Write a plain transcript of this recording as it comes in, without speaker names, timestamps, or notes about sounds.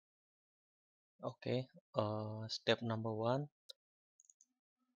Okay, step number one,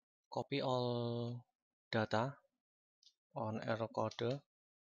 copy all data on error coder,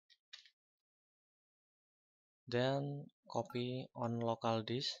 then copy on local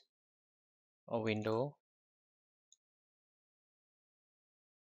disk a window,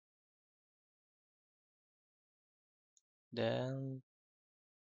 then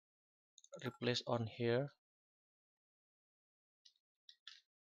replace on here,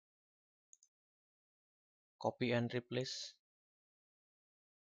 copy and replace.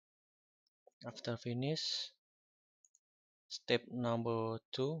 After finish, step number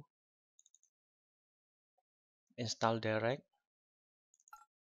two, install direct.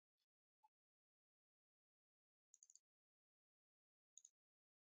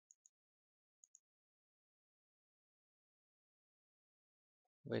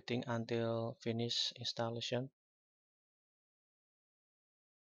 Waiting until finish installation.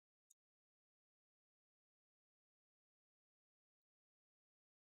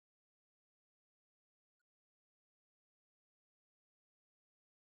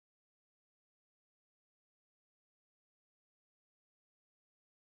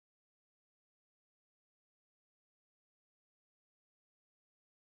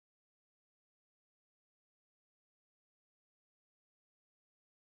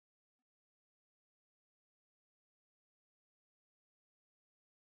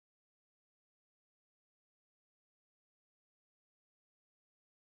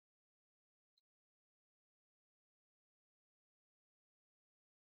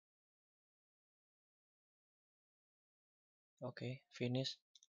 Okay, finish.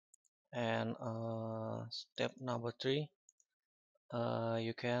 And step number three,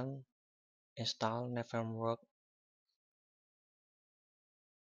 you can install Net Framework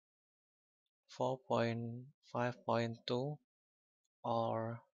 4.5.2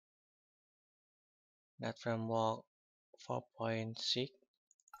 or Net Framework 4.6.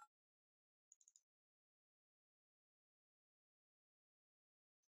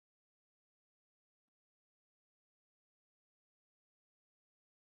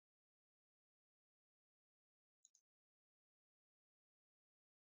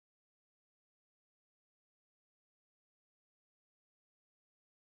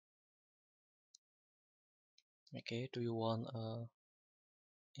 Okay, do you want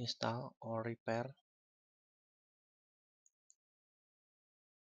install or repair?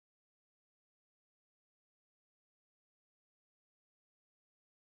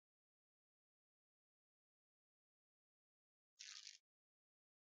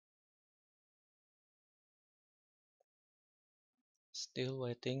 Still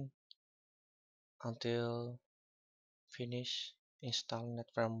waiting until finish install Net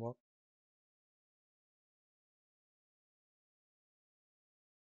Framework.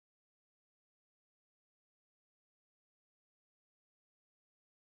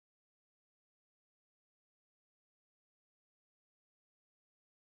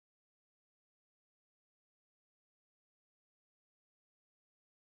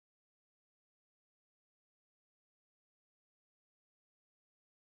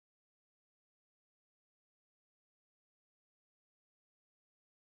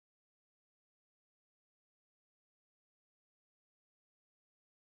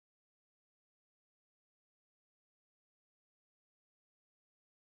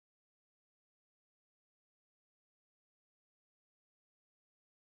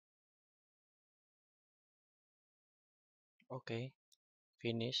 Okay,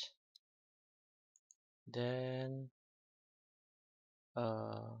 finish. Then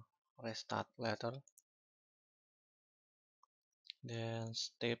uh, restart later. Then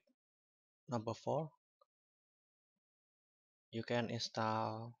step number four, you can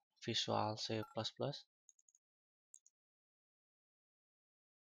install Visual C++.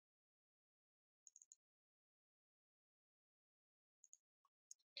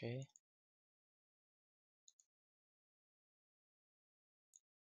 Okay,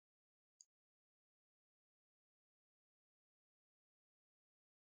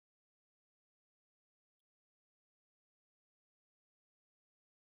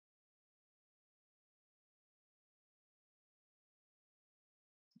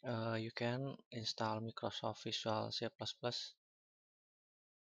 you can install Microsoft Visual C++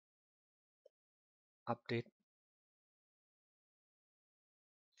 update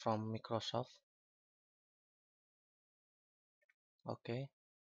from Microsoft. Okay,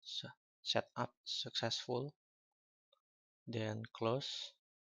 so setup successful. Then close.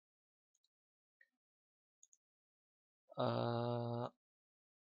 Uh,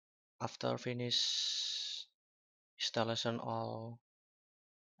 After finish installation all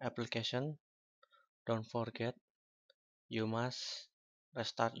application, Don't forget, you must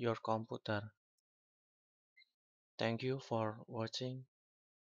restart your computer. Thank you for watching.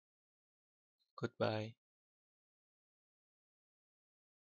 Goodbye.